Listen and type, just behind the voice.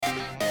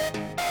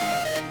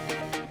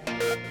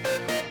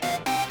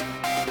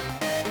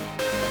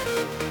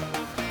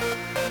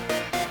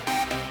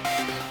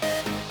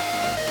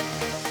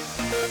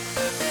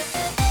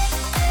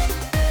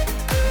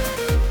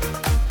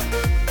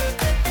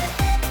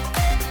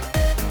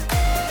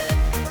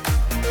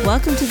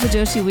Welcome to the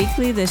Joshi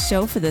Weekly, the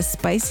show for the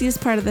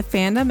spiciest part of the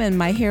fandom and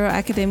My Hero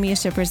Academia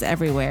shippers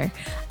everywhere.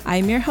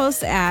 I'm your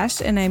host,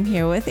 Ash, and I'm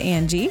here with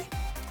Angie.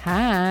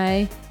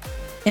 Hi.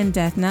 And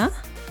Dethna.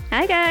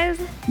 Hi, guys.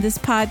 This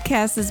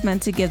podcast is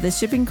meant to give the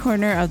shipping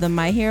corner of the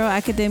My Hero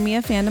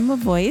Academia fandom a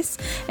voice,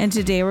 and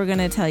today we're going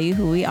to tell you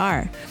who we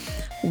are.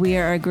 We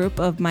are a group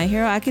of My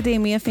Hero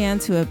Academia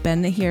fans who have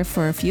been here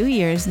for a few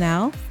years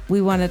now.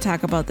 We want to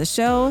talk about the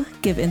show,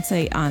 give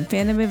insight on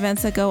fandom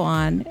events that go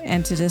on,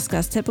 and to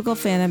discuss typical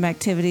fandom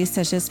activities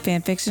such as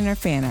fanfiction or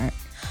fan art.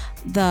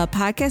 The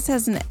podcast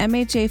has an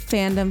MHA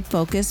fandom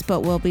focus,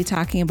 but we'll be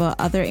talking about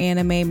other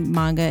anime,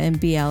 manga, and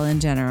BL in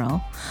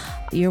general.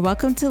 You're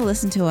welcome to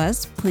listen to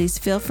us. Please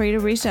feel free to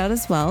reach out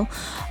as well.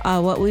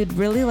 What we'd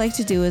really like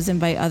to do is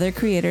invite other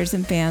creators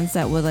and fans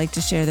that would like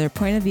to share their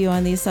point of view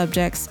on these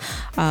subjects.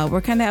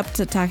 We're kind of up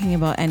to talking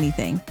about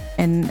anything.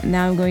 And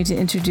now I'm going to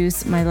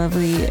introduce my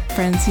lovely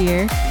friends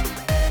here.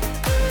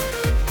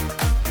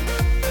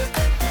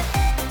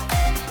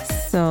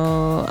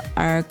 So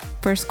our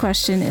first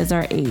question is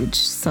our age.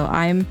 So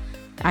I'm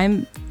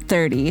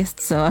 30,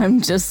 so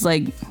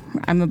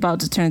I'm about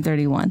to turn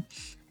 31.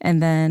 And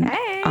then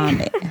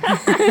happy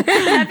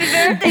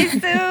birthday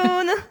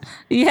soon.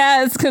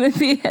 Yeah, it's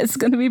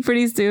gonna be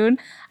pretty soon.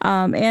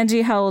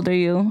 Angie, how old are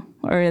you,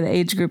 or the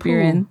age group you're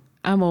in?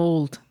 I'm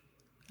old.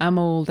 I'm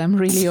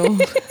really old.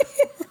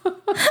 No,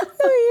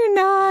 you're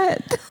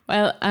not.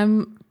 Well,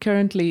 I'm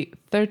currently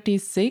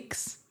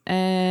 36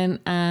 and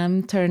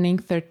I'm turning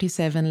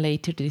 37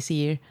 later this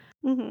year.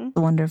 Mm-hmm.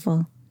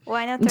 Wonderful.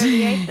 Why not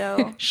 38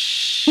 though?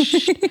 Shh.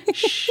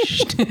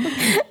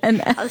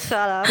 And I'll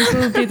shut up. This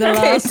will be the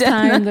last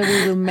time that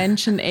we will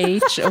mention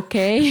age,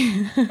 okay?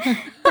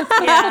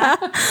 Yeah.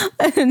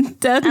 And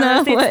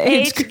Dethna, what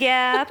age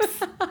gaps?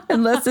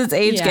 Unless it's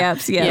age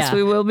gaps, yes,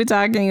 we will be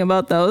talking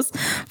about those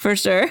for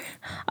sure.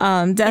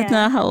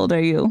 Dethna, how old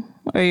are you?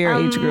 Or your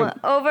age group?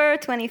 Over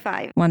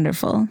 25.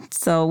 Wonderful.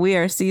 So we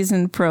are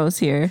seasoned pros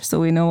here, so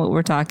we know what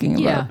we're talking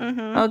about. Yeah.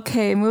 Mm-hmm.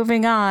 Okay,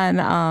 moving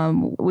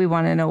on. We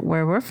want to know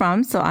where we're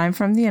from. So I'm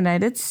from the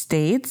United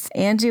States.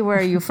 Angie, where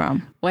are you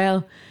from?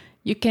 Well,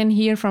 you can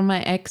hear from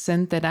my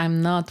accent that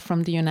I'm not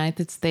from the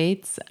United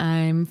States.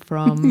 I'm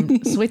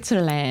from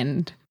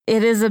Switzerland.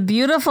 It is a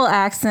beautiful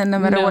accent, no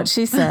matter what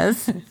she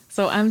says.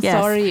 So I'm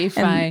sorry if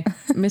I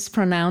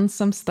mispronounce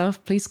some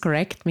stuff. Please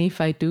correct me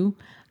if I do.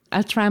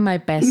 I'll try my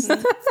best.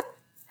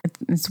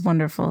 It's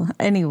wonderful.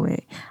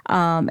 Anyway,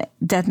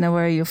 Dethna,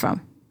 where are you from?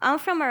 I'm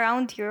from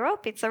around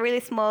Europe. It's a really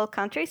small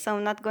country, so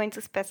I'm not going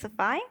to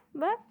specify.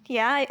 But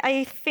yeah,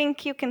 I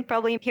think you can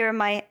probably hear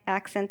my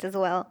accent as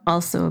well.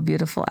 Also a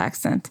beautiful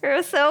accent.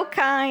 You're so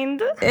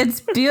kind.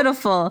 It's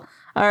beautiful.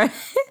 All right.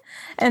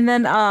 And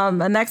then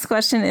the next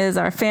question is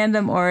our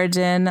fandom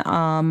origin.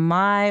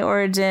 My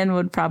origin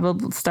would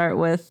probably start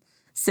with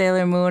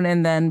Sailor Moon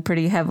and then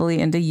pretty heavily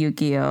into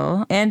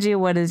Yu-Gi-Oh! Angie,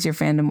 what is your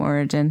fandom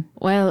origin?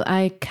 Well,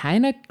 I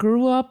kind of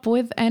grew up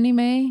with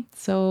anime.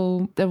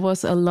 So there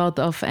was a lot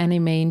of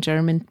anime in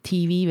German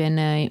TV when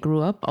I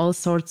grew up. All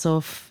sorts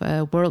of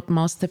world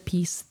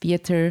masterpiece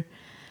theater.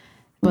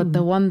 But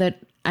the one that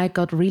I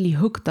got really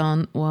hooked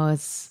on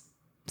was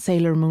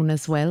Sailor Moon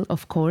as well,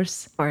 of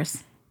course. Of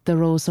course. The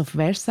Rose of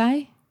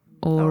Versailles,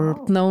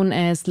 or known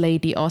as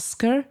Lady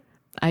Oscar.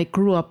 I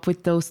grew up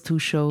with those two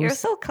shows. You're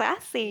so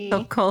classy.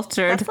 So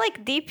cultured. That's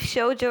like deep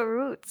shoujo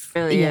roots.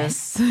 Really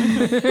yes.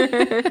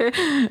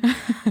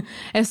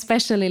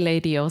 Especially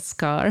Lady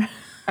Oscar.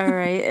 All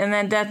right. And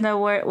then Dethna,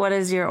 what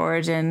is your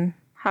origin?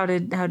 How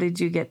did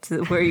you get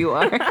to where you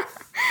are?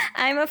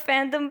 I'm a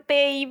fandom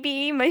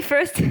baby. My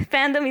first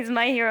fandom is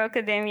My Hero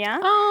Academia.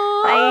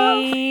 Oh,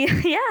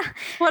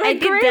 what a I did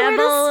great way to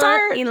dabble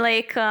start. in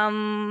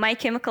My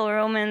Chemical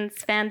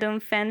Romance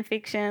fandom fan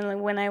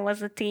fiction when I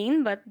was a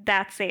teen, but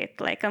that's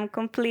it. Like I'm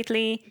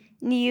completely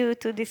new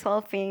to this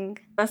whole thing.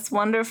 That's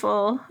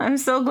wonderful. I'm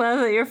so glad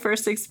that your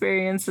first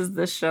experience is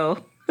this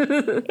show.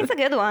 It's a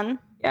good one.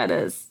 Yeah, it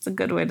is. It's a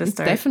good way to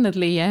start.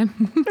 Definitely, yeah.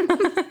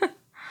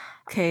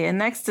 Okay, and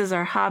next is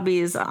our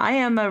hobbies. I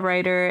am a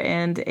writer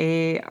and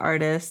a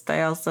artist.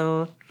 I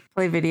also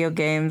play video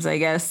games, I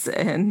guess,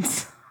 and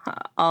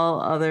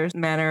all other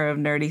manner of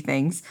nerdy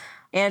things.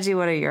 Angie,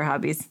 what are your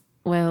hobbies?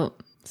 Well,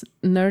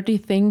 nerdy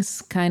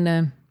things kind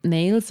of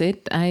nails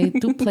it. I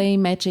do play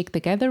Magic the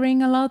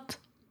Gathering a lot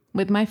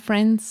with my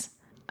friends.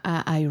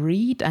 I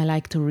read. I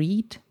like to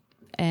read.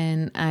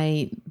 And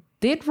I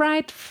did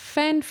write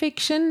fan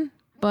fiction,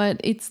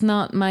 but it's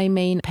not my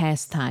main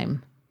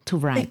pastime to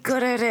write. Be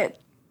good at it.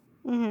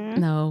 Mm-hmm.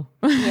 No.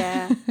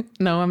 Yeah.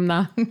 No, I'm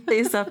not.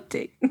 Please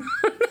update.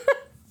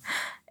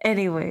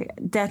 Anyway,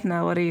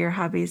 Dethna, what are your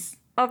hobbies?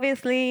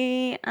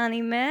 Obviously,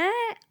 anime.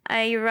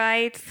 I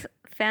write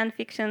fan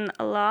fiction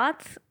a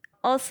lot.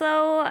 Also,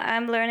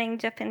 I'm learning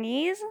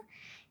Japanese,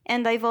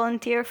 and I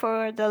volunteer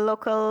for the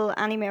local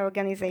anime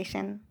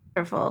organization.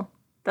 Wonderful.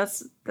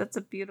 That's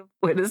a beautiful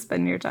way to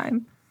spend your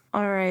time.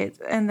 All right.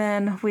 And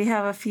then we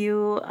have a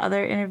few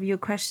other interview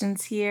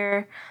questions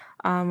here.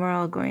 We're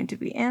all going to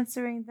be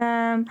answering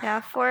them. Yeah,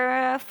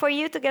 for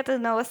you to get to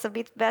know us a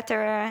bit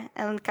better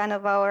and kind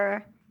of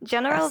our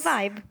general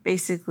vibe.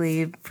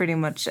 Basically, pretty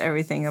much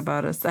everything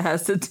about us that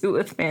has to do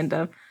with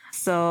fandom.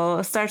 So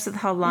it starts with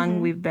how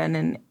long we've been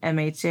in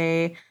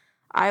MHA.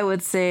 I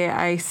would say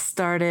I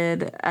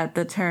started at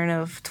the turn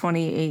of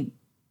 28.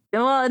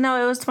 Well,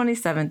 no, it was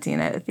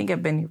 2017. I think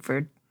I've been here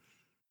for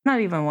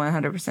not even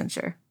 100%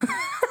 sure.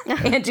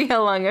 Angie,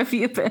 how long have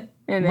you been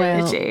in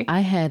MHA? I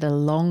had a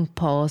long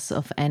pause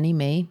of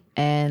anime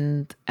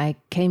and I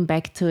came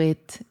back to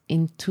it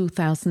in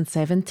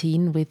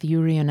 2017 with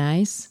Yuri on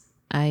Ice.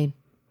 I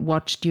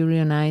watched Yuri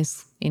on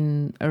Ice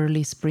in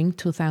early spring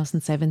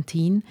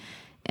 2017.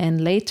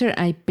 And later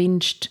I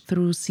binged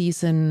through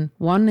season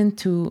 1 and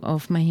 2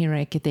 of My Hero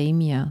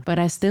Academia. But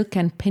I still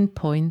can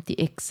pinpoint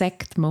the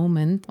exact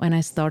moment when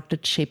I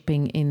started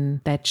shipping in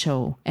that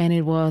show. And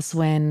it was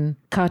when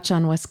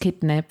Kachan was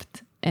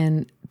kidnapped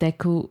and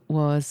Deku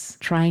was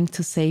trying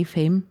to save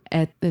him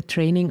at the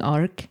training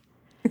arc.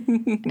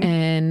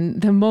 And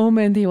the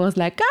moment he was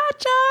like,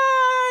 Kachan!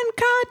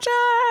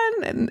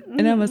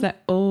 And I was like,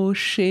 oh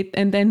shit.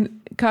 And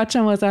then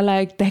Kachan was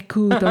like,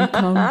 Deku, don't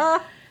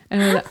come.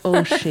 And I was like,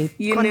 oh shit.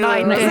 You knew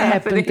it was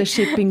happening. The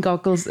shipping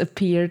goggles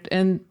appeared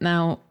and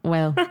now,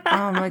 well,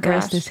 oh my the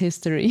rest gosh. is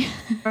history.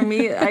 For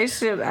me, I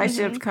shipped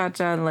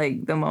Kachan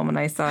like the moment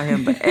I saw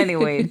him. But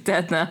anyway,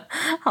 Detna,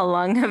 how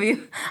long have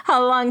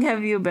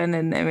you been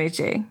in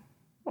MHA?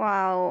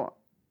 Wow.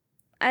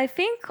 I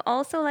think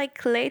also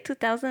like late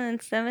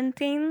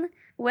 2017,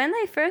 when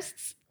I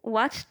first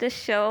watched the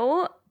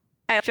show,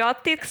 I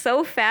dropped it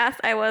so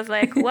fast. I was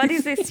like, what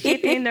is this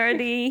shitty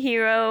nerdy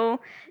hero?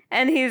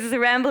 And he's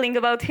rambling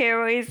about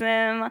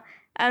heroism.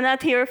 I'm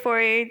not here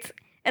for it.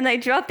 And I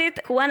dropped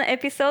it one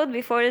episode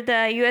before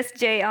the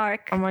USJ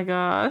arc. Oh my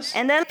gosh.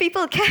 And then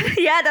people kept,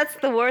 that's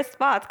the worst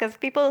part, because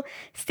people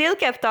still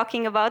kept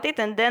talking about it.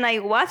 And then I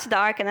watched the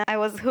arc and I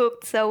was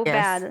hooked so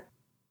bad.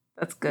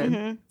 That's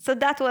good. So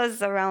that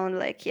was around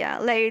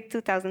late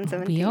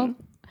 2017.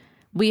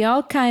 We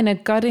all kind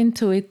of got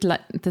into it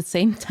like at the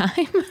same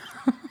time.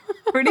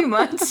 Pretty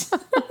much.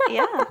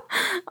 Yeah.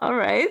 All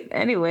right.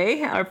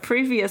 Anyway, our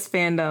previous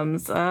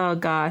fandoms. Oh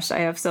gosh, I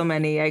have so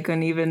many. I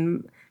couldn't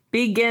even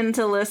begin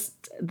to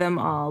list them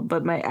all.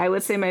 But I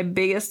would say my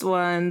biggest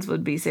ones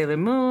would be Sailor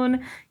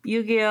Moon,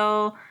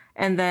 Yu-Gi-Oh!,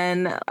 and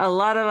then a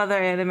lot of other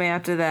anime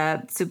after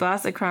that.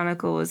 Tsubasa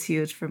Chronicle was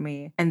huge for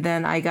me. And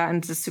then I got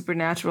into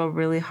Supernatural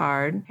really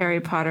hard.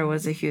 Harry Potter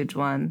was a huge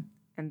one.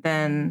 And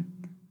then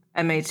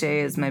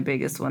MHA is my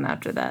biggest one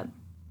after that.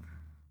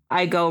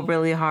 I go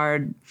really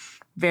hard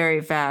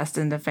very fast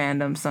into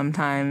fandom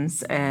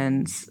sometimes,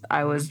 and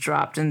I was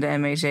dropped into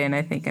MHA, and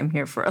I think I'm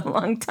here for a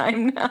long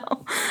time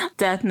now.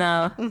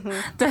 Detna,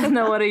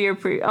 Detna, what are your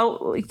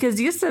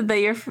because you said that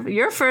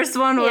your first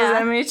one was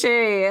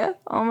MHA.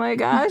 Oh my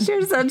gosh,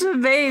 you're such a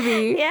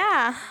baby.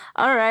 Yeah.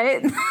 All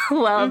right.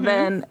 Well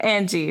then,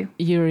 Angie.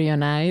 Yuri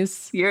on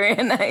Ice. Yuri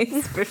on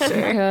Ice, for sure.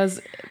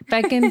 Because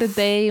back in the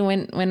day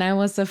when I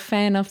was a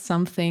fan of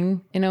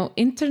something,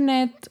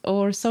 internet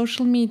or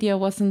social media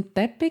wasn't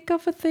that big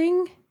of a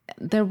thing.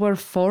 There were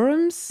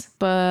forums,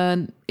 but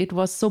it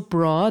was so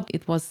broad.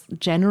 It was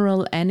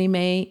general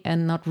anime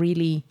and not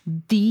really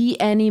the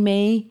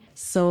anime.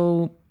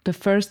 So the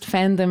first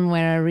fandom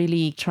where I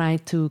really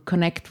tried to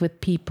connect with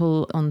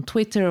people on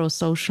Twitter or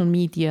social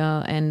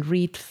media and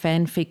read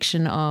fan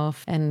fiction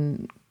of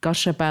and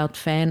gush about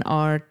fan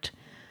art,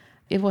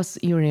 it was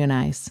Yuri on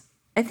Ice.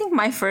 I think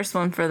my first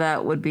one for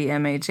that would be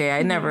MHA.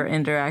 I never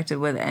interacted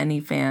with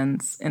any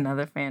fans in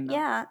other fandoms.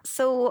 Yeah.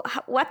 So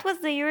what was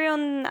the Yuri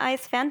on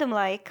Ice fandom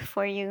like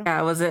for you?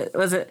 Yeah, was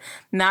it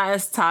not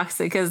as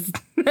toxic as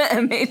the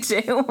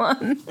MHA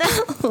one?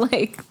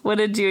 Like, what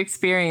did you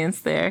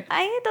experience there?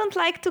 I don't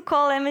like to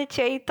call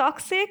MHA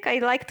toxic. I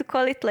like to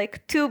call it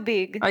like too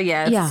big. Oh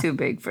yeah, it's too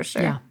big for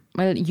sure. Yeah.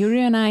 Well,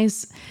 Yuri on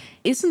Ice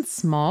isn't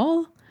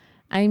small.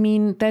 I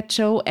mean, that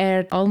show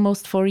aired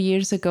almost 4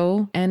 years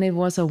ago, and it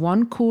was a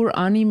one-cour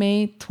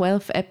anime,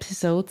 12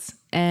 episodes,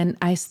 and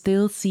I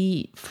still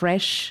see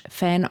fresh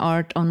fan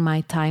art on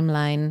my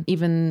timeline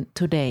even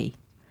today.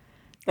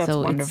 That's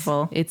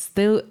wonderful. It's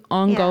still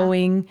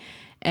ongoing,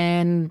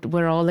 and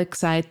we're all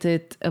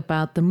excited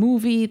about the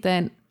movie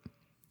that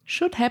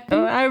should happen.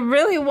 Oh, I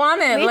really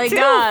want it. Me too.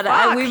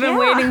 God, we've been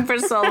waiting for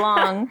so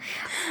long.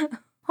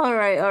 All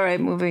right.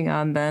 Moving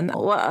on then.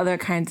 What other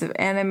kinds of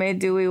anime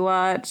do we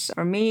watch?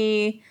 For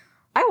me,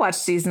 I watch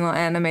seasonal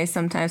anime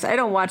sometimes. I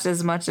don't watch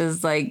as much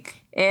as like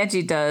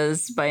Angie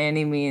does by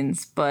any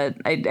means, but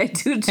I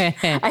do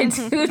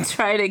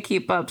try to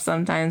keep up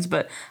sometimes,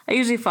 but I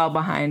usually fall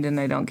behind and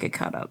I don't get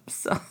caught up.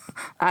 So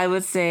I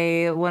would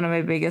say one of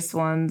my biggest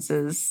ones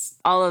is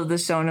all of the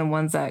shonen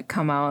ones that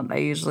come out. I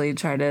usually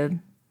try to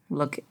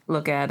look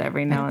at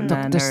every now and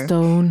then.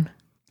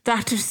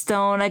 Dr.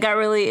 Stone. I got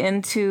really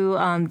into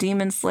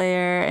Demon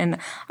Slayer, and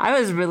I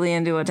was really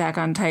into Attack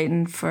on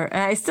Titan and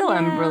I still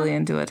am really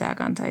into Attack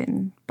on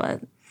Titan,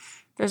 but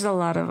there's a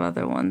lot of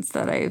other ones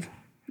that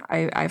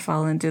I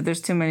fall into.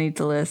 There's too many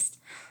to list.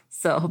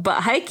 So,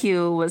 but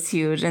Haikyuu was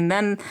huge. And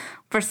then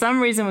for some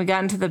reason we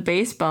got into the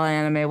baseball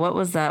anime. What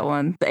was that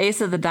one? The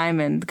Ace of the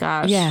Diamond.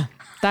 Gosh. Yeah.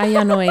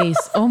 Diano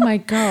Ace. Oh my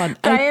God.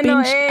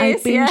 Diano I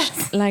Ace, binged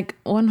yes. like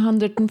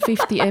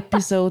 150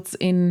 episodes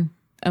in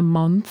a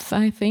month,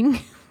 I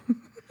think.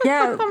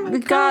 Yeah,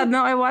 God,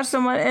 no, I watched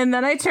someone, and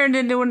then I turned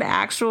into an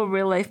actual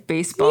real life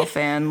baseball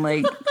fan.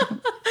 Like,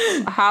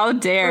 how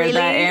dare Really?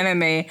 that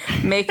anime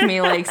make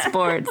me like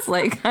sports?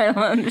 Like, I don't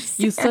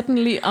understand. You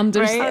suddenly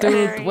understood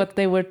Right. what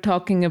they were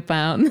talking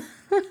about. I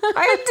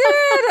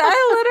did. I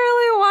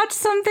literally watched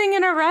something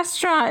in a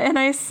restaurant, and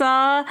I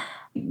saw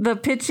the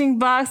pitching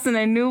box, and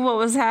I knew what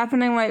was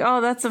happening. Like,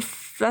 oh, that's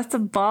a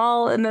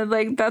ball, and then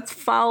like that's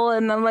foul,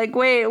 and I'm like,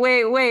 wait,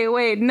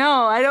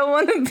 no, I don't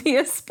want to be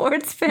a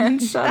sports fan.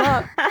 Shut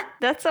up.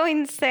 That's so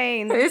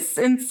insane. It's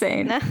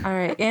insane. All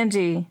right,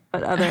 Angie,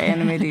 what other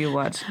anime do you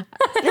watch?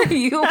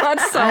 You watch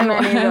so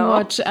many, I though.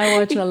 watch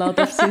a lot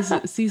of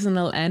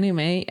seasonal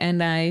anime,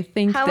 and I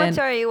think How that much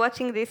are you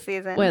watching this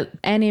season? well,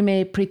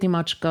 anime pretty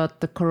much got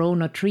the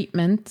corona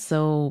treatment.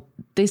 So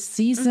this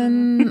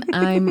season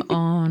I'm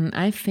on,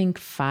 I think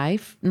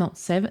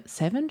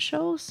seven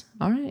shows.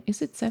 All right,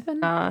 is it 7?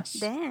 Gosh,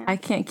 Damn. I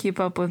can't keep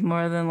up with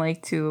more than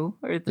like 2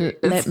 or 3.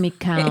 Let me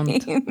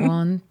count.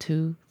 1,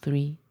 2,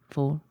 3,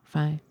 4,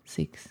 5,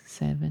 6,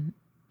 7,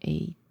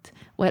 8.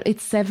 Well,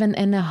 it's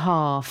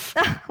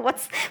 7.5.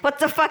 What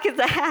the fuck is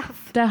the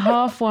half? The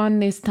half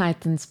one is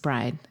Titan's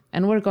Bride,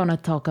 and we're gonna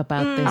talk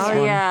about this Oh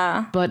one,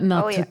 yeah. but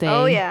not Oh, yeah. today.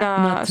 Oh, yeah.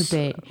 Not Gosh,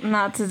 today.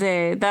 Not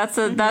today. That's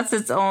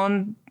its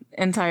own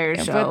entire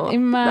show. But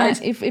in my,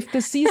 if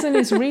the season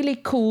is really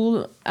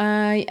cool,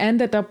 I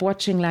ended up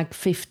watching like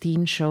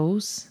 15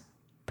 shows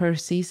per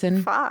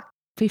season. Fuck.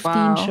 15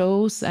 Wow.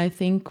 shows, I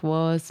think,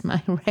 was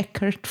my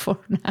record for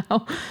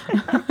now.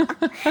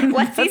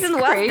 What season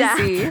was that?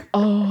 Crazy.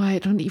 Oh, I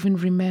don't even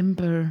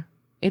remember.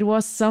 It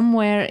was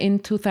somewhere in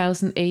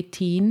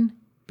 2018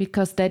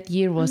 because that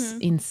year was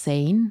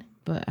insane.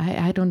 But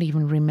I don't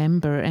even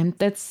remember. And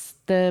that's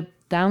the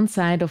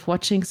downside of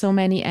watching so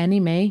many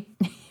anime.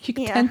 You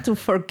Yeah. tend to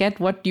forget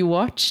what you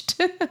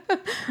watched.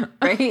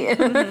 Right?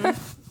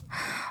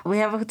 We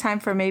have time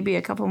for maybe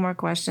a couple more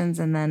questions,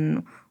 and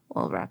then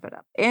we'll wrap it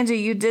up. Angie,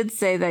 you did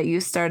say that you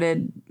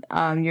started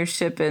your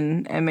ship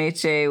in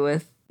MHA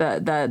with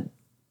that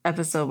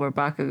episode where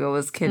Bakugo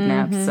was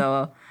kidnapped.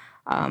 So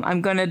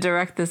I'm going to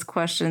direct this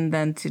question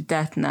then to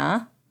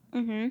Detna.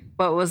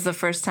 What was the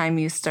first time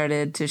you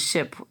started to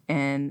ship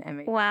in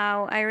MHA?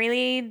 Wow, I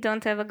really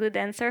don't have a good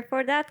answer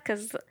for that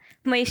because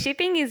my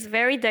shipping is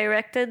very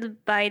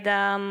directed by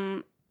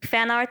the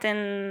fan art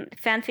and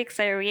fanfics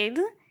I read.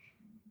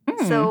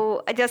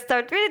 So I just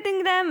start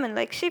reading them and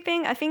like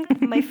shipping. I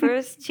think my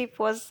first ship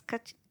was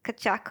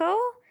Kachako,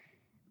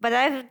 but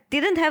I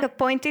didn't have a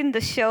point in the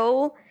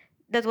show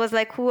that was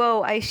like,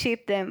 whoa, I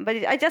shipped them.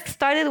 But I just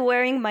started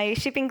wearing my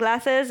shipping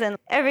glasses and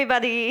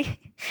everybody's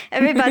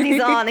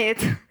on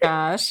it.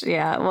 Gosh,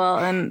 yeah. Well,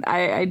 and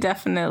I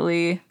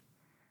definitely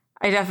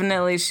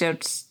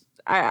shipped.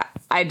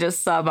 I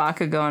just saw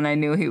Bakugo and I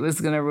knew he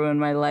was gonna ruin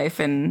my life,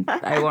 and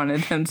I wanted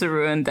him to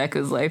ruin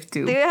Deku's life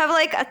too. Do you have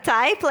like a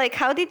type? Like,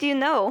 how did you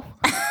know?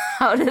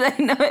 How did I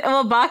know it?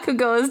 Well,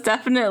 Bakugo is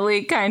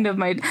definitely kind of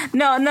my...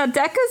 No,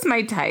 Deku's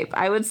my type.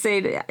 I would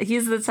say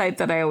he's the type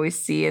that I always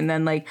see. And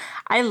then, like,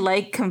 I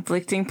like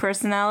conflicting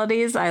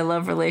personalities. I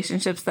love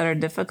relationships that are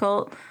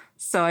difficult.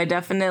 So I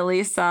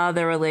definitely saw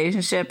the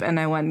relationship and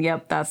I went,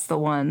 yep, that's the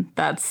one.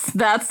 That's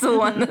the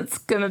one that's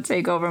going to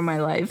take over my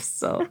life.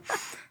 So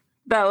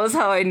that was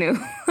how I knew.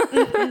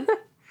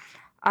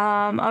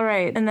 All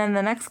right. And then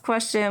the next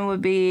question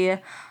would be...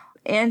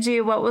 Angie,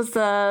 what was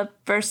the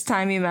first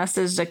time you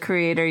messaged a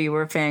creator you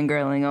were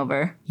fangirling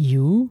over?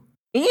 You?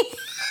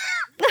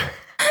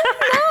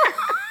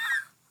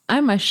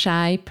 I'm a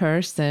shy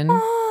person.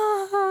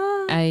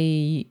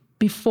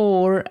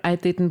 Before I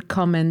didn't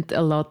comment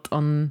a lot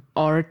on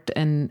art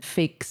and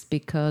fics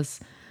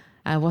because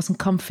I wasn't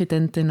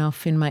confident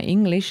enough in my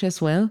English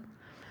as well.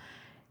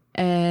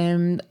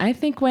 And I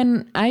think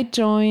when I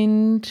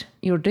joined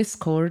your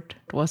Discord,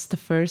 it was the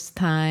first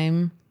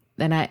time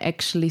then I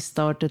actually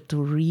started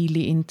to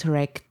really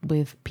interact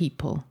with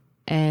people.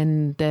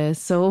 And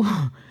so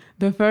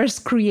the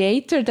first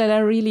creator that I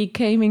really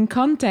came in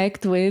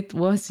contact with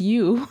was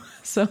you.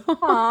 So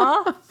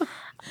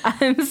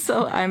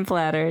I'm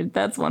flattered.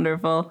 That's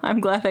wonderful.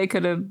 I'm glad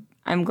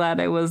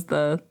I was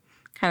the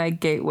kind of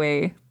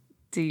gateway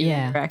to you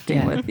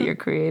interacting with your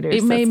creators.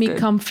 It made me good.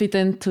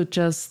 confident to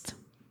just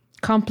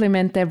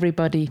compliment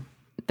everybody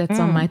that's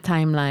on my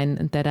timeline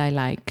and that I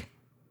like.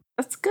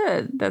 That's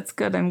good. That's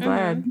good. I'm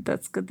glad.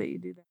 That's good that you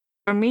do that.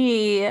 For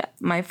me,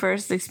 my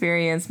first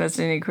experience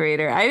messaging a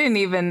creator, I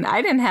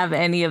didn't have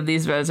any of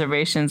these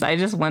reservations. I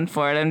just went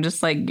for it. I'm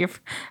just like, your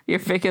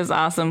fic is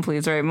awesome.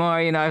 Please write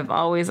more. You know, I've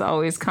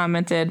always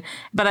commented,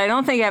 but I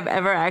don't think I've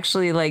ever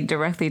actually like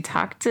directly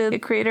talked to a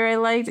creator I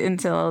liked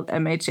until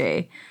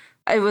MHA.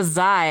 It was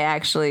Zai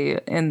actually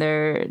in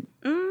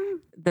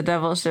the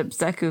Devil Ship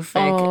Zeku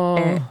fic.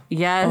 Oh.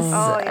 Yes.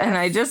 Oh, yes. And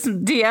I just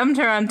DM'd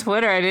her on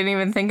Twitter. I didn't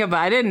even think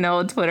about it. I didn't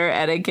know Twitter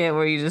etiquette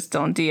where you just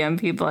don't DM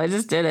people. I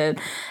just did it.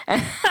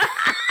 And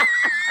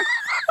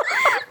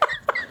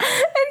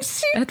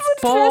she That's was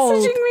bold.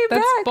 messaging me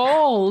That's back.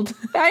 bold.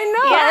 I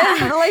know.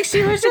 Yeah. And, like,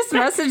 she was just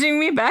messaging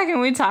me back, and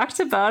we talked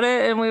about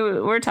it, and we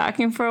were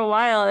talking for a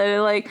while,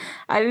 and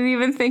I didn't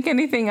even think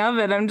anything of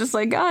it. I'm just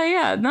like, oh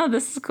yeah, no,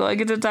 this is cool. I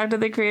get to talk to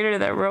the creator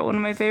that wrote one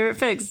of my favorite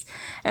fics,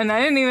 and I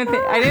didn't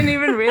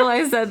even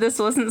realize that this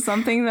wasn't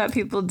something that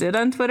people did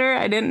on Twitter.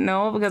 I didn't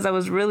know because I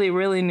was really,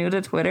 really new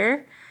to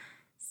Twitter,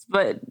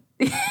 but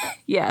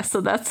yeah,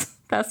 so that's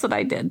what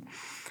I did.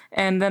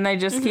 And then I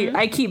just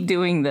keep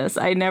doing this.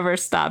 I never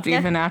stopped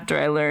even after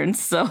I learned.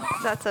 So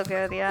That's so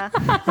good, yeah.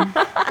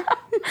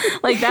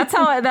 like that's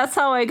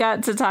how I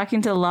got to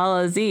talking to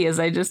Lala Z, is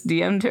I just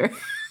DM'd her.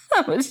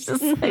 I was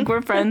just like,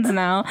 we're friends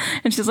now,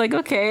 and she's like,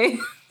 okay.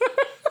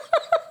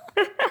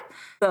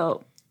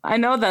 So I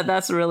know that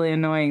that's really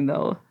annoying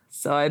though.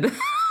 So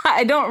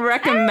I don't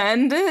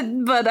recommend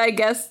it, but I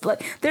guess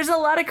like there's a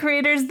lot of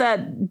creators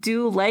that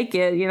do like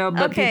it,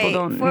 but Okay,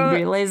 people don't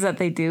realize that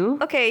they do.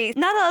 Okay,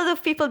 not a lot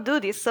of people do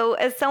this. So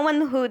as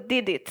someone who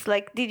did it,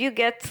 like, did you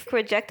get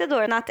rejected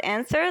or not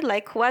answered?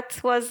 Like, what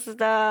was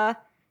the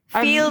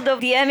field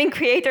of DMing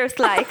creators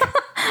like?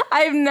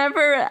 I've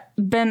never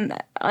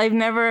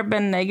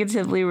been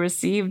negatively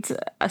received,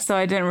 so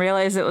I didn't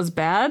realize it was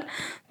bad.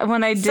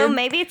 When I did, So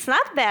maybe it's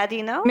not bad,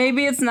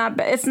 maybe it's not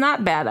it's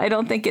not bad. I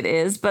don't think it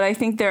is, but I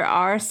think there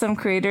are some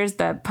creators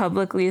that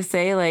publicly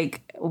say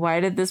like, why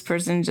did this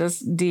person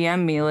just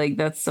DM me? Like,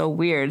 that's so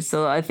weird.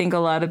 So I think a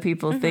lot of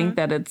people think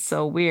that it's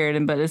so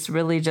weird, but it's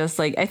really just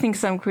like, I think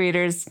some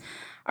creators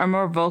are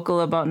more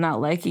vocal about not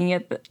liking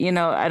it. But,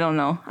 I don't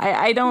know.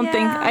 I don't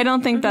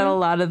think that a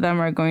lot of them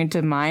are going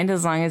to mind,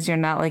 as long as you're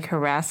not like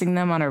harassing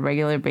them on a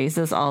regular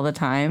basis all the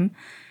time.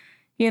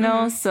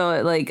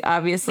 So like,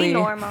 obviously, Be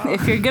normal.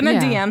 if you're gonna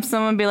Yeah. DM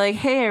someone, be like,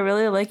 hey, I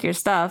really like your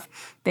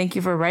stuff. Thank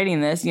you for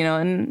writing this,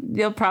 and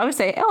you'll probably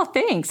say, oh,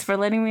 thanks for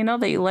letting me know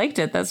that you liked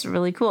it. That's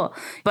really cool.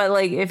 But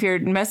like, if you're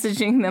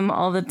messaging them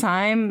all the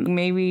time,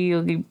 maybe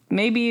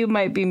you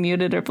might be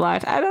muted or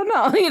blocked. I don't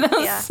know,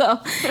 Yeah. So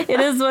it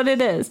is what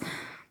it is.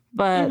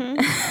 But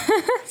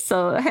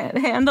so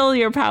handle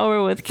your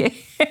power with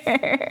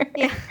care.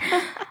 Yeah.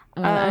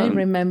 Well, I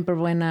remember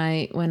when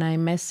I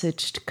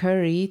messaged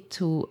Curry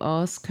to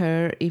ask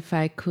her if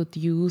I could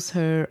use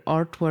her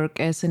artwork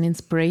as an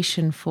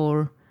inspiration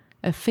for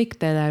a fic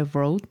that I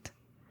wrote.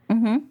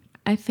 Mm-hmm.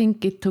 I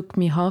think it took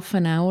me half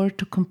an hour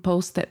to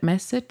compose that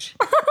message.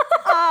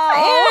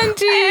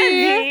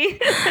 Angie!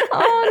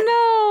 Oh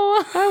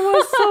no! I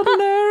was so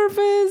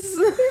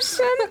nervous. You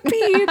shouldn't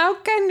be. How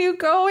can you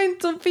go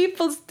into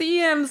people's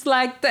DMs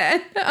like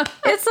that?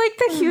 It's like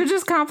the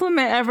hugest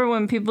compliment ever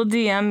when people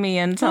DM me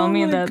and tell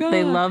me my that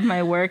they God. love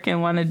my work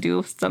and want to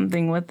do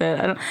something with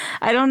it.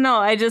 I don't know.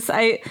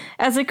 I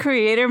as a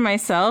creator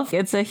myself,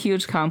 it's a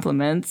huge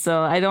compliment.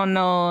 So I don't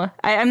know.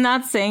 I'm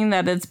not saying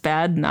that it's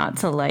bad not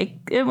to like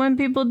it when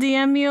people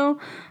DM you,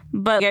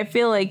 but I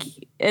feel like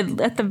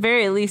at the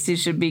very least you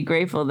should be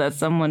grateful that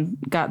someone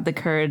got the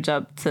courage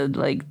up to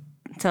like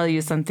tell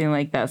you something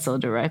like that so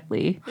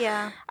directly.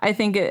 Yeah. I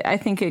think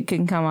it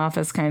can come off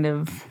as kind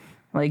of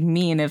like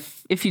mean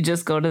if you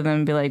just go to them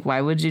and be like,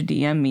 why would you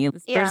DM me?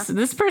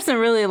 This person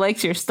really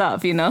likes your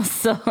stuff,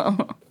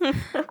 So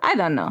I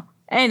don't know.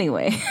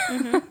 Anyway,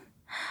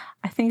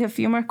 I think a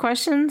few more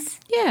questions.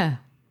 Yeah.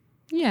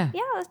 Yeah,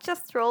 let's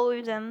just roll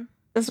with them.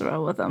 Just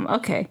roll with them.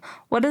 Okay.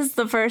 What is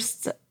the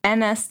first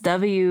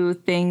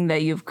NSW thing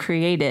that you've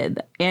created,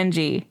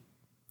 Angie?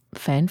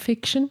 Fan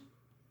fiction?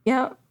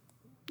 Yeah.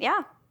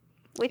 Yeah.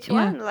 Which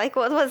one? Like,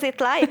 what was it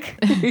like?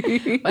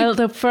 Well,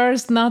 the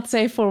first not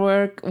safe for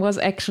work was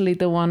actually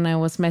the one I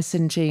was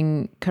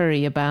messaging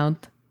Curry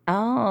about.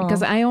 Oh.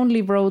 Because I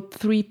only wrote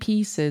 3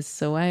 pieces,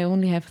 so I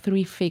only have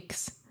 3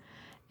 fics.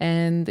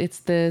 And it's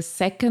the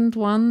second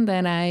one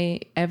that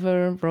I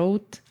ever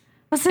wrote.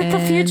 Was it the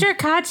Future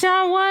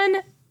Kacha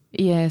one?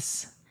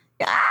 Yes.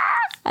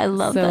 I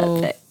love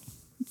So- that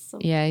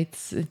thing. Yeah,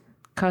 it's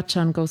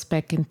Kachan goes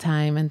back in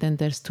time, and then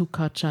there's 2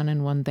 Kachan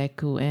and 1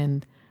 Deku,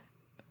 and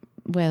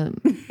well,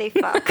 They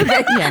fuck.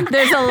 yeah,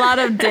 There's a lot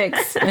of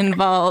dicks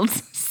involved.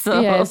 So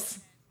yes.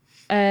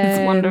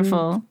 it's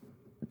wonderful.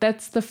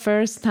 That's the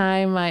first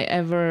time I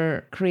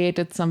ever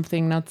created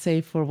something not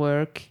safe for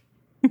work.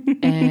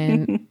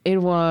 And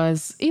it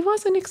was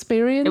an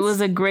experience. It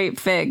was a great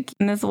fic,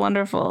 and it's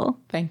wonderful.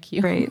 Thank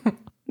you. Great.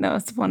 No,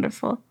 it's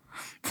wonderful.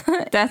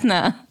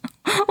 Daphna,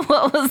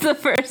 what was the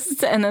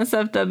first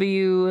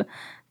NSFW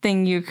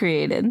thing you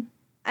created?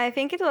 I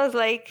think it was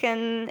like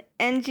an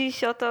NG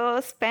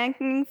Shoto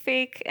spanking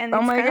fic, and Oh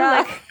it's my kind God.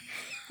 of like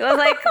it was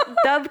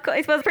like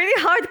it was pretty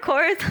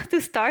hardcore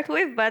to start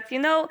with, but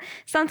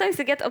sometimes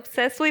you get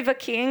obsessed with a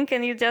kink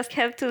and you just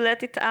have to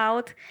let it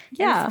out.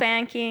 Yeah.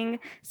 And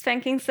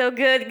spanking's so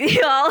good,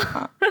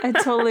 y'all. I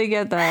totally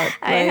get that.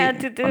 I had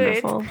to do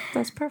it.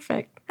 That's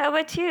perfect. How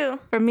about you?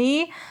 For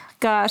me,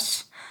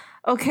 gosh,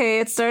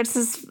 okay, it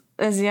starts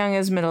as young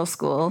as middle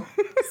school.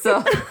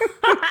 So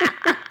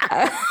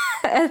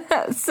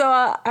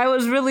I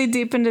was really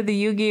deep into the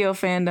Yu-Gi-Oh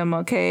fandom,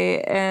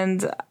 okay?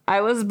 And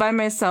I was by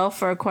myself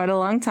for quite a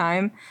long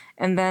time.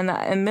 And then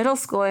in middle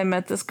school, I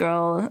met this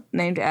girl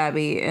named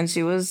Abby, and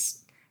she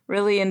was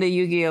really into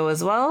Yu-Gi-Oh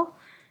as well.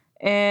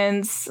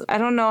 And I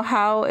don't know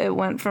how it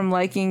went from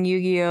liking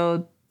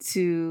Yu-Gi-Oh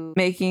to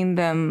making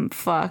them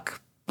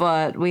fuck,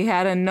 but we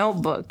had a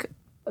notebook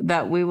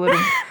that we would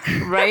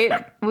write.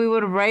 We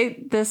would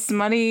write this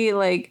smutty,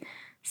 like,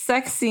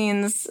 sex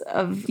scenes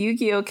of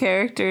Yu-Gi-Oh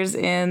characters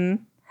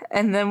in,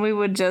 and then we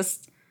would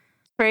just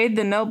trade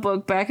the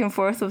notebook back and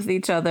forth with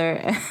each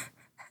other.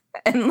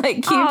 And like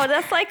keep, oh,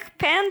 that's like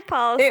pen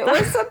pal it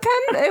stuff.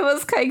 it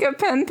was like a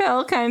pen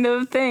pal kind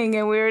of thing,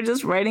 and we were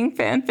just writing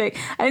fanfic.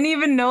 I didn't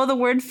even know the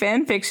word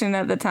fan fiction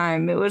at the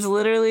time. It was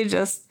literally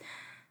just,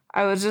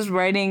 I was just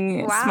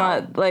writing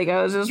smut. Like,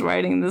 I was just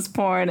writing this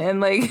porn,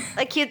 and like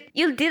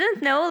you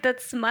didn't know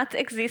that smut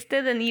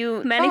existed, and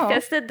you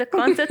manifested the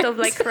concept of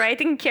like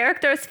writing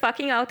characters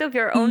fucking out of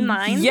your own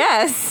mind.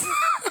 Yes.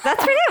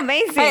 That's pretty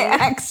amazing. I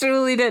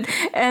actually did.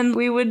 And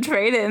we would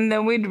trade it, and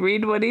then we'd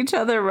read what each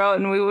other wrote,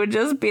 and we would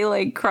just be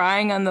like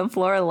crying on the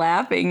floor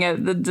laughing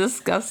at the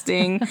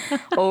disgusting,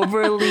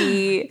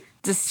 overly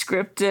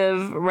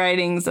descriptive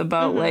writings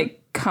about like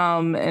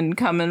cum and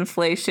cum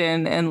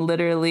inflation and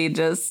literally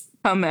just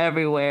cum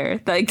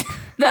everywhere. Like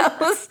that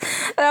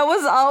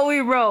was all we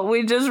wrote.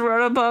 We just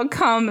wrote about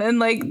cum, and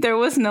like there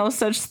was no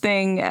such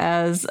thing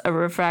as a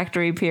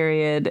refractory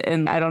period,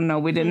 and I don't know,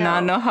 we did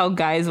not know how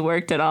guys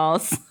worked at all.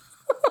 So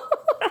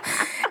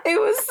it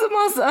was the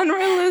most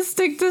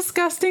unrealistic,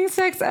 disgusting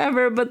sex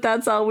ever, but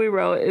that's all we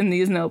wrote in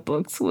these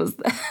notebooks was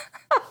that.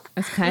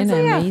 It's kind of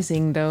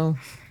amazing, though.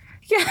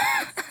 Yeah.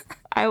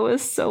 I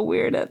was so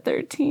weird at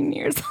 13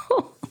 years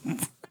old.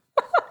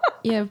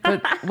 Yeah,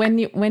 but when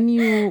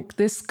you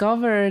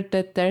discovered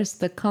that there's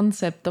the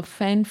concept of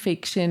fan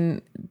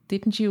fiction,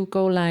 didn't you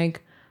go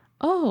like,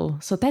 oh,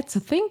 so that's a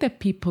thing that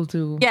people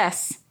do?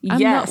 Yes. I'm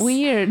not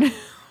weird.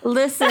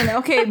 Listen,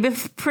 okay,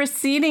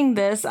 preceding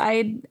this,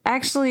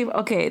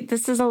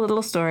 this is a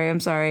little story, I'm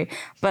sorry,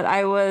 but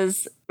I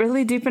was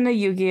really deep into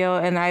Yu-Gi-Oh,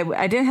 and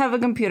I didn't have a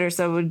computer,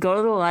 so I would go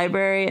to the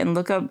library and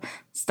look up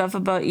stuff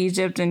about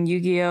Egypt and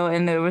Yu-Gi-Oh,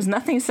 and there was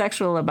nothing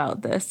sexual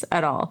about this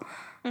at all.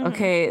 Mm-hmm.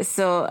 Okay,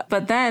 so,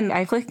 but then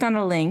I clicked on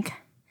a link,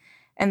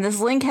 and this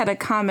link had a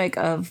comic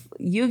of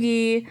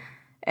Yugi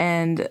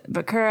and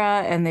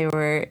Bakura, and they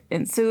were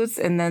in suits,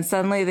 and then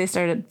suddenly they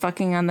started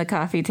fucking on the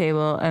coffee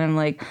table, and I'm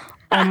like,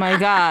 oh my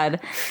God,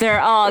 they're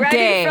all right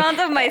gay. In front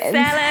of my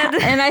salad.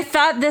 And I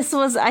thought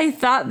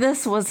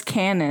this was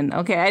canon.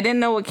 Okay, I didn't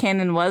know what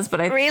canon was,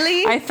 but I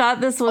thought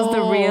this was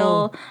the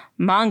real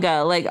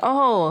manga. Like,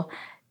 oh,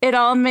 it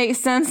all makes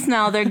sense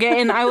now. They're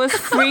gay. And I was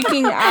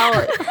freaking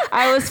out.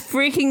 I was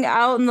freaking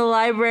out in the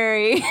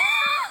library.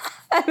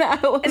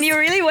 And you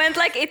really went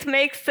like, it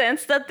makes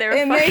sense that they're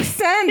fucking. It makes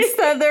sense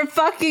that they're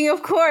fucking,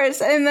 of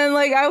course. And then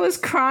like I was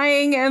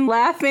crying and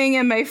laughing,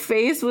 and my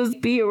face was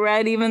beet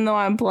red even though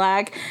I'm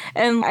black.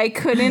 And I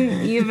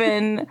couldn't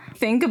even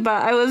think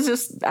about, I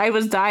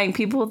was dying.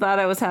 People thought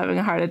I was having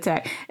a heart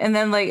attack. And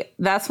then like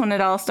that's when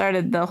it all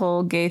started, the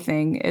whole gay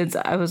thing.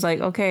 I was like,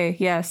 okay,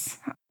 yes,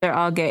 they're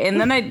all gay.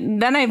 And then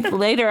I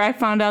later I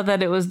found out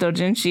that it was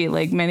doujinshi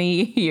like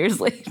many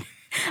years later.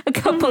 A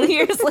couple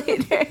years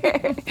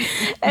later.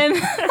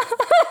 And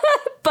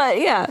but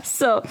yeah,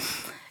 so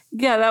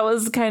yeah, that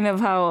was kind of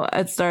how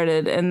it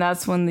started, and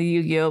that's when the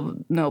Yu-Gi-Oh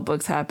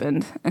notebooks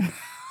happened. I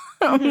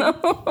don't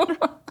know.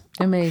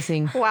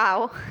 Amazing.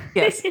 Wow.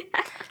 Yes.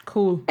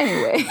 Cool.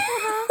 Anyway.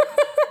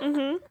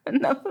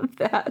 Enough of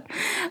that.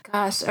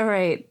 Gosh, all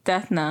right,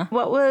 Dethna.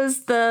 What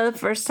was the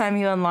first time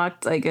you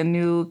unlocked like a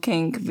new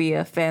kink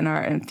via fan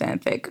art and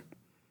fanfic?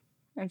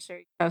 I'm sure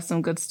you have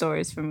some good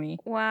stories for me.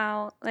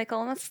 Wow, like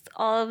almost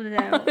all of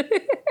them.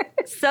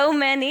 So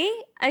many,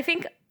 I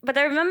think. But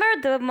I remember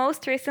the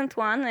most recent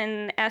one,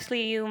 and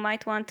Ashley, you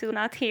might want to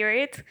not hear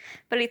it,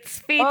 but it's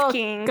Feet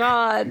King. Oh,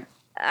 God.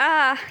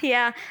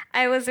 Yeah.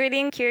 I was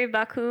reading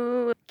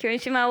Kiribaku.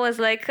 Kirishima was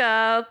like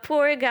a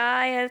poor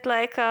guy at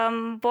like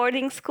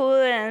boarding school,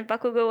 and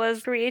Bakugo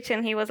was rich,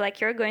 and he was like,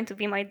 you're going to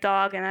be my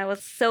dog. And I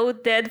was so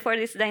dead for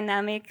this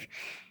dynamic.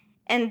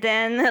 And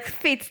then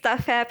feet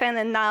stuff happened,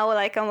 and now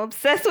like I'm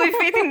obsessed with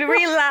feet in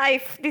real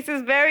life. This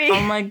is very...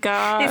 Oh my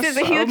gosh. This is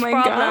a huge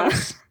problem.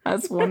 Gosh.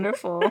 That's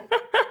wonderful.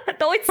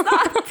 No, it's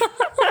not.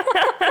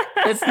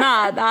 It's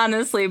not,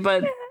 honestly,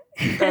 but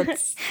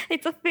that's...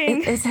 It's a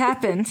thing. It's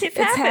happened. It's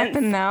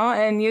happened now,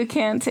 and you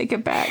can't take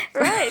it back.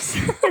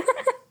 Right.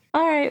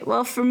 All right.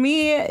 Well, for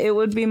me, it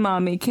would be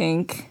mommy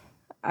kink.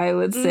 I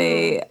would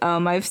say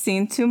I've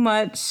seen too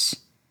much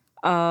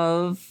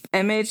of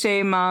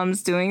MHA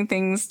moms doing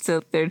things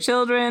to their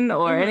children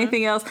or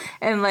anything else.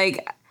 And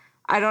like,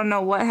 I don't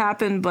know what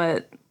happened,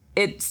 but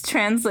it's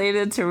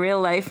translated to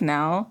real life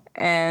now.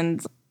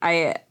 And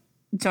I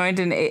joined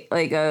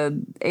like a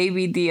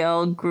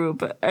ABDL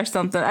group or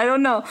something. I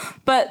don't know,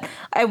 but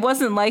I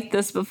wasn't like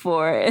this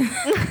before,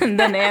 and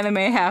then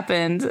anime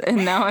happened,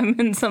 and now I'm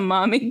in some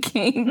mommy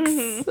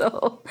kinks.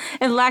 So,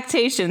 and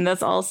lactation,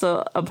 that's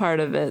also a part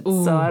of it.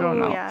 So I don't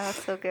know. Yeah,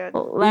 that's so good.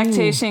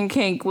 Lactation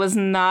kink was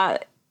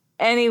not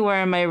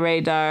anywhere on my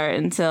radar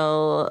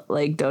until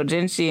like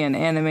doujinshi and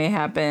anime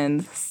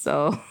happened.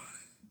 So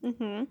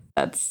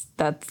that's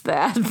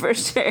that for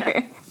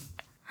sure.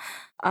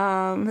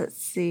 Let's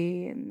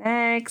see.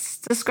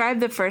 Next, describe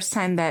the first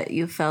time that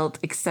you felt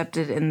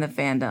accepted in the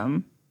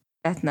fandom.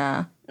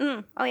 Ethna.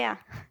 Oh yeah.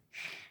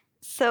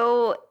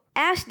 So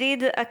Ash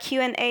did a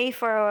Q&A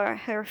for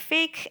her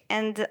fic,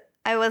 and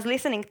I was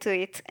listening to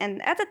it.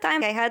 And at the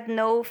time, I had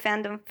no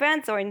fandom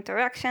friends or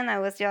interaction. I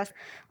was just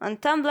on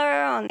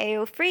Tumblr, on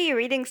AO3,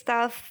 reading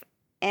stuff,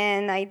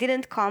 and I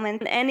didn't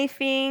comment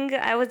anything.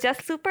 I was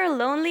just super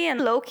lonely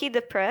and low-key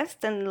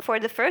depressed. And for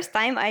the first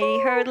time, I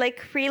heard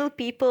like real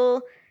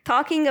people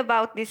talking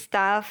about this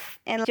stuff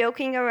and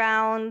joking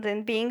around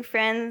and being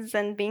friends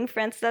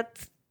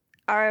that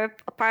are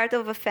a part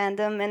of a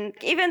fandom. And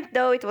even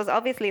though it was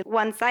obviously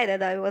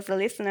one-sided, I was a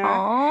listener.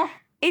 Aww.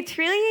 It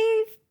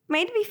really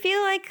made me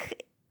feel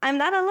like I'm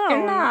not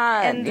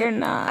alone. You're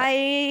not.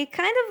 I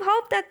kind of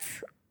hope that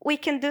we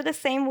can do the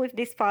same with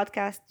this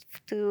podcast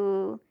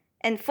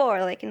for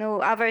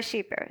other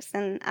shippers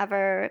and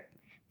other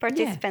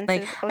participants.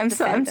 Like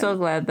I'm so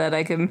glad that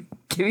I can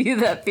give you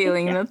that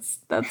feeling.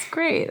 That's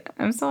great.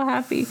 I'm so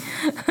happy.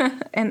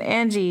 And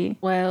Angie.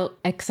 Well,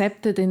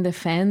 accepted in the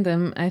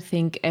fandom, I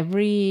think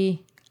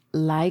every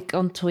like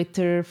on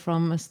Twitter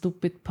from a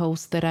stupid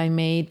post that I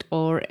made,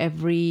 or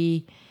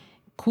every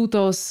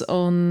kudos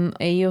on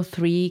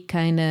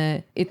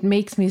AO3 it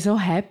makes me so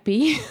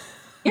happy.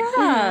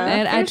 Yeah.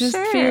 And I just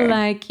feel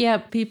like,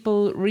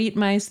 people read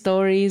my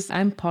stories.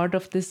 I'm part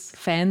of this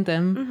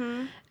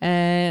fandom.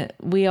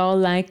 We all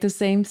like the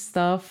same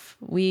stuff.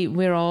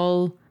 We're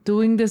all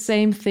doing the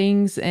same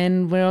things,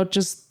 and we're all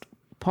just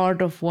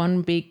part of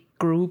one big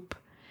group.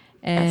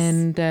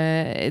 And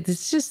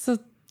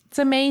it's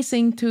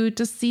amazing to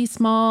just see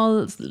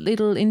small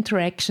little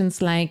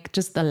interactions, like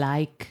just a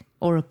like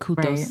or a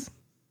kudos. Right.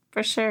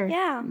 For sure.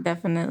 Yeah.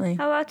 Definitely.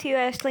 How about you,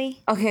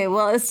 Ashley? Okay,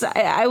 well,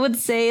 I would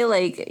say,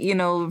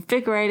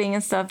 fic writing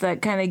and stuff,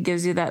 that kind of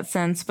gives you that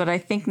sense, but I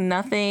think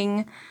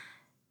nothing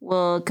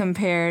will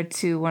compare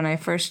to when I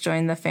first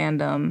joined the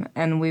fandom,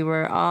 and we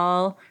were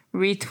all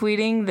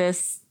retweeting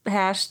this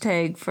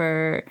hashtag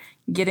for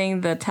getting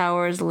the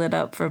towers lit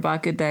up for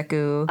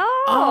Bakudeku.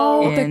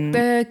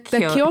 The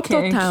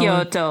Kyoto in town.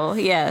 Kyoto,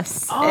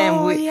 yes.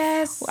 Oh,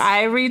 yes.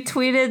 I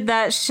retweeted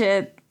that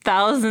shit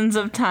thousands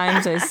of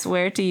times, I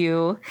swear to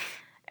you.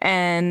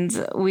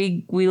 And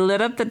we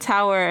lit up the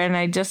tower, and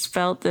I just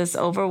felt this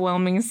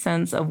overwhelming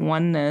sense of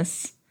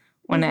oneness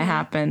when it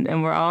happened.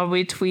 And we're all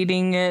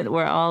retweeting it.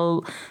 We're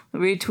all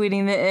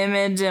retweeting the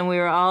image, and we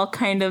were all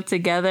kind of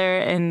together,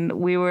 and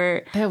we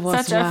were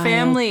such a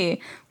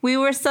family. We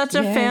were such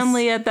a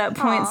family at that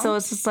point. So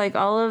it's just like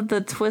all of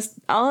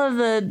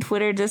the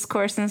Twitter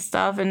discourse and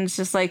stuff. And it's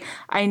just like,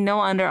 I know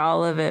under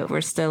all of it,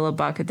 we're still a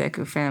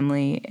Bakudeku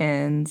family.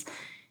 And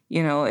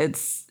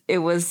it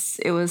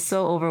was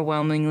so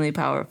overwhelmingly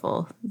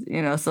powerful,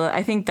 so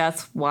I think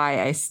that's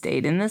why I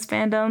stayed in this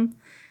fandom,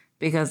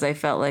 because I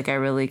felt like I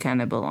really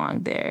kind of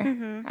belonged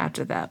there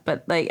after that.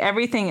 But like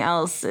everything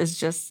else is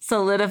just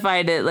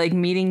solidified it, like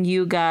meeting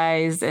you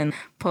guys and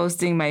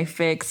posting my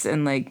fics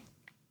and like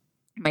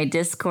my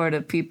Discord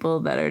of people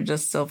that are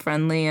just so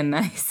friendly and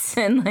nice.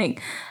 And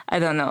like, I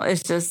don't know,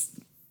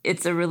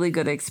 it's a really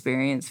good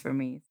experience for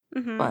me.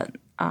 But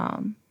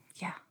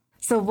yeah.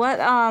 So what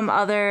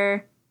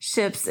other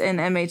ships in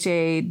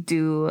MHA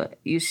do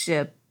you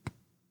ship,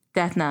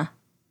 Ethna?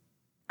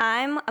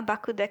 I'm a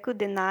Bakudeku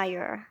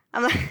denier.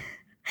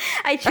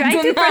 I try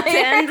to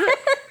pretend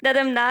that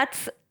I'm not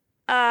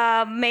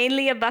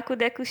mainly a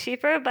Bakudeku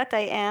shipper, but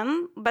I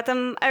am. But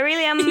I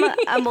really am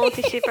a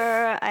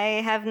multi-shipper.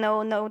 I have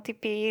no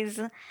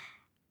TPs.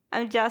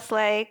 I'm just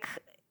like,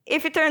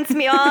 if it turns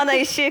me on,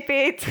 I ship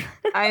it.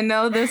 I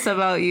know this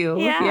about you.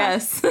 Yeah.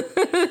 Yes.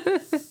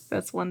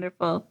 That's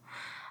wonderful.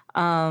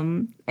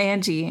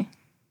 Angie.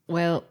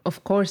 Well,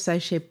 of course, I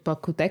ship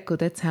Bakudeku.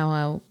 That's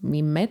how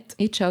we met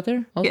each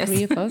other, all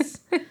three of us.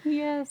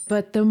 Yes.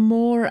 But the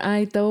more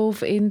I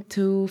dove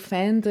into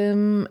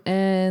fandom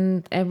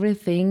and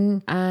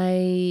everything,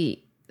 I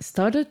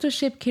started to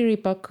ship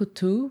Kiribaku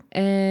too.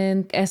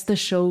 And as the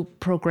show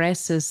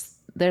progresses,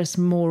 there's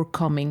more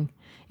coming.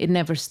 It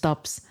never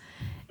stops.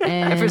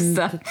 And never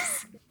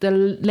stops. The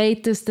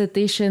latest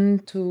addition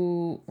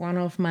to one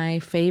of my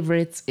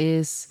favorites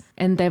is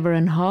Endeavor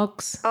and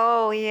Hawks.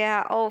 Oh,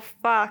 yeah. Oh,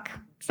 fuck.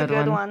 It's a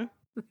good one.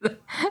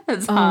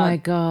 It's Oh hot. my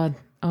God.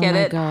 Oh Get my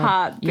it God.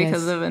 hot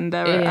because of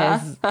Endeavor.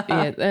 Yes.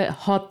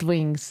 Hot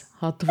wings.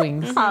 Hot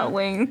wings. Hot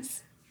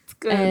wings. It's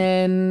good.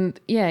 And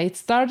yeah, it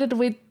started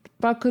with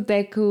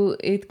Bakudeku.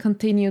 It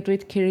continued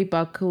with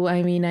Kiribaku.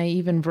 I mean, I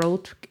even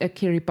wrote a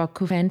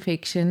Kiribaku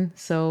fanfiction.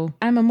 So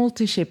I'm a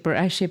multi-shipper.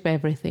 I ship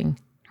everything.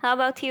 How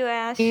about you,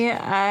 Ash? Yeah,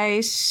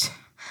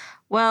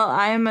 Well,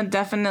 I'm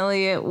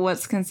definitely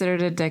what's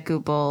considered a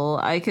Deku bull.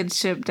 I could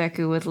ship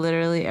Deku with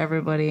literally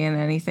everybody and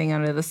anything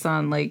under the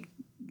sun. Like,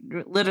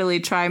 literally,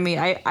 try me.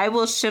 I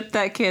will ship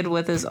that kid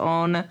with his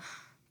own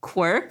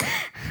quirk.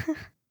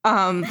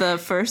 The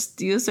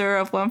first user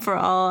of One for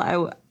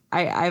All,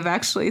 I've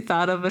actually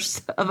thought of a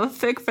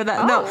fic for that.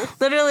 Oh. No,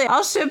 literally,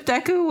 I'll ship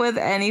Deku with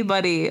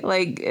anybody.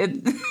 Like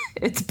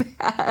it's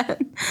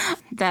bad.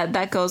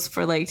 That goes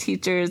for like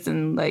teachers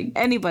and like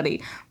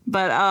anybody.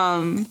 But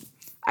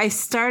I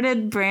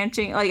started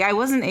branching. Like I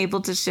wasn't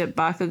able to ship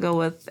Bakugo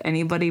with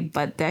anybody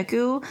but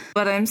Deku,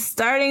 but I'm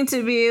starting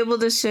to be able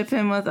to ship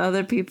him with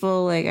other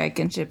people. Like I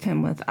can ship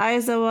him with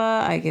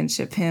Aizawa. I can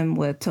ship him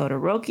with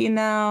Todoroki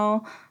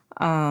now.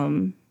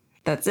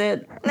 That's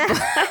it.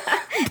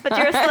 But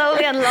you're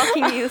slowly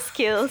unlocking new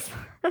skills.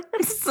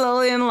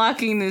 Slowly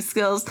unlocking new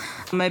skills.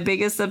 My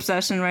biggest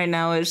obsession right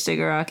now is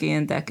Shigaraki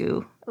and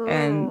Deku. Ooh.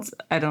 And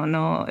I don't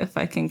know if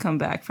I can come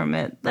back from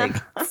it. Like,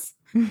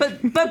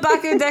 but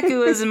Baku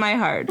Deku is in my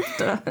heart.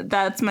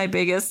 That's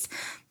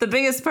the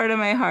biggest part of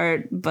my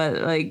heart.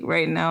 But like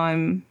right now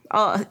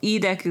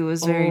Deku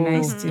was very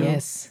nice too.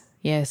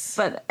 Yes.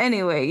 But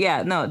anyway,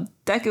 yeah, no,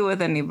 Deku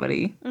with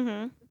anybody.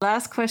 Mm-hmm.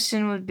 Last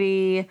question would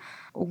be,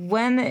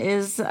 when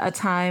is a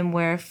time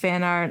where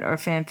fan art or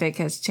fanfic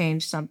has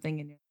changed something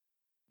in your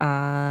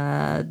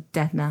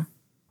Detna?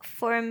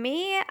 For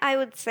me, I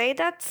would say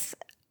that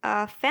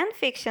fan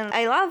fiction.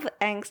 I love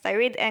angst. I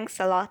read angst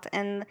a lot,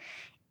 and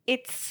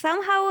it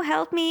somehow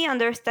helped me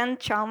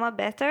understand trauma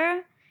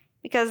better,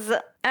 because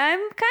I'm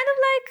kind of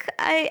like,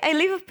 I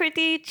live a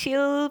pretty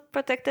chill,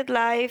 protected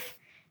life.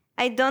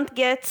 I don't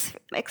get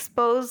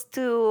exposed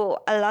to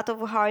a lot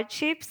of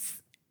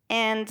hardships,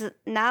 and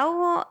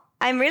now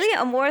I'm really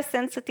a more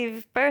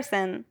sensitive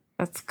person.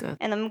 That's good.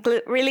 And I'm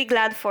really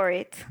glad for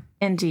it.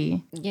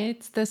 Angie. Yeah,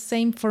 it's the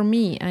same for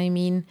me. I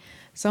mean,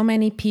 so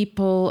many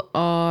people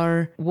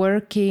are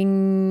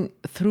working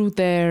through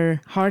their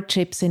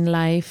hardships in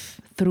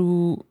life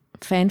through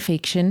fan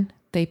fiction.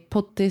 They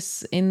put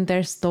this in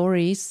their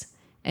stories,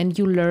 and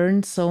you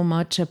learn so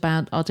much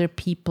about other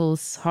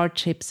people's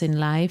hardships in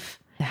life,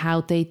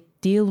 how they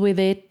deal with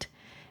it,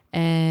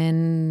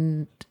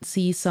 and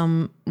see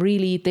some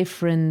really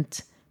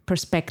different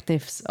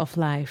perspectives of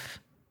life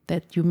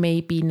that you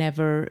maybe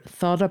never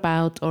thought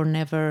about or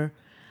never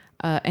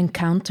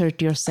encountered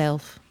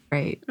yourself.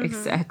 Right,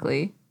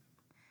 exactly.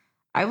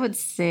 I would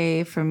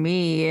say for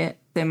me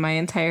that my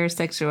entire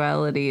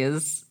sexuality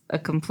is a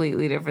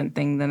completely different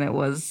thing than it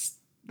was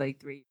like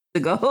 3 years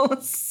ago.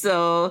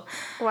 So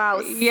wow,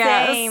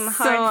 yeah, same.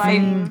 so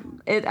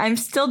I'm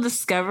still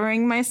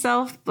discovering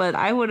myself, but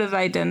I would have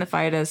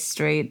identified as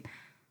straight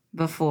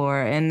before,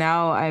 and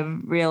now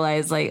I've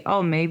realized like,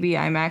 oh, maybe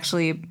I'm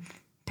actually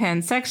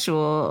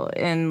pansexual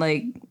and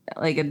like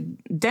a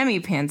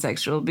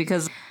demi-pansexual,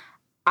 because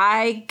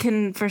I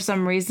can, for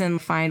some reason,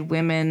 find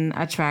women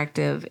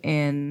attractive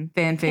in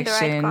fan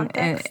fiction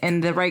and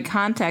in the right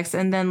context.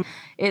 And then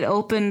it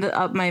opened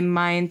up my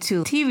mind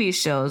to TV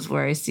shows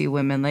where I see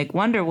women. Like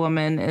Wonder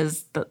Woman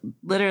is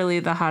literally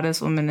the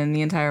hottest woman in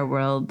the entire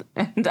world,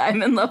 and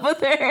I'm in love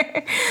with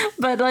her.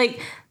 But like,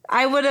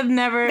 I would have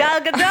never... Gal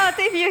Gadot,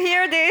 if you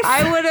hear this.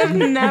 I would have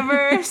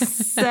never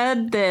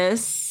said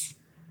this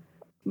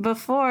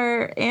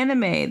before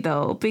anime,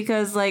 though,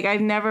 because like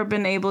I've never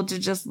been able to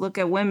just look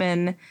at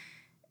women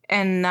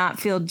and not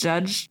feel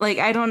judged. Like,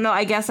 I don't know.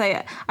 I guess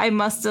I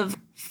must have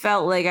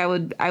felt like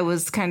I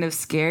was kind of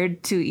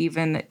scared to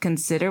even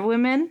consider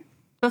women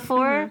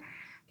before.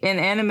 Mm-hmm. In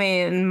anime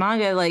and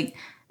manga, like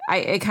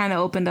it kind of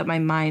opened up my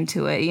mind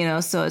to it, you know?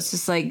 So it's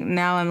just like,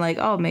 now I'm like,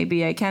 oh,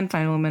 maybe I can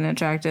find women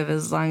attractive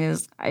as long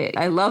as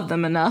I love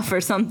them enough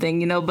or something,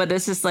 you know? But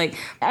it's just like,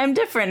 I'm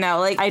different now.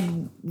 Like, I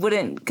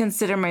wouldn't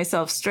consider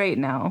myself straight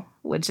now,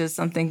 which is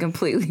something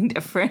completely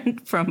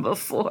different from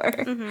before.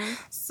 Mm-hmm.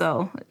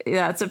 So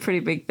yeah, it's a pretty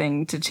big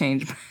thing to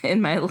change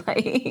in my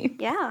life.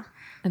 Yeah.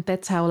 And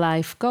that's how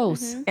life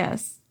goes. Mm-hmm.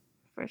 Yes,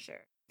 for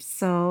sure.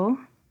 So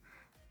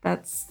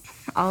that's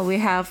all we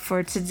have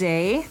for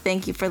today.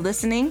 Thank you for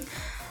listening.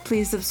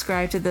 Please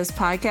subscribe to this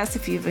podcast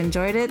if you've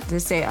enjoyed it.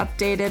 To stay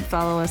updated,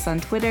 follow us on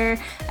Twitter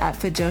at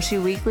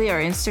Fujoshi Weekly or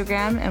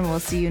Instagram, and we'll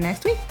see you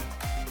next week.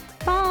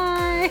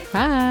 Bye.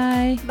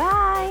 Bye.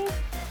 Bye.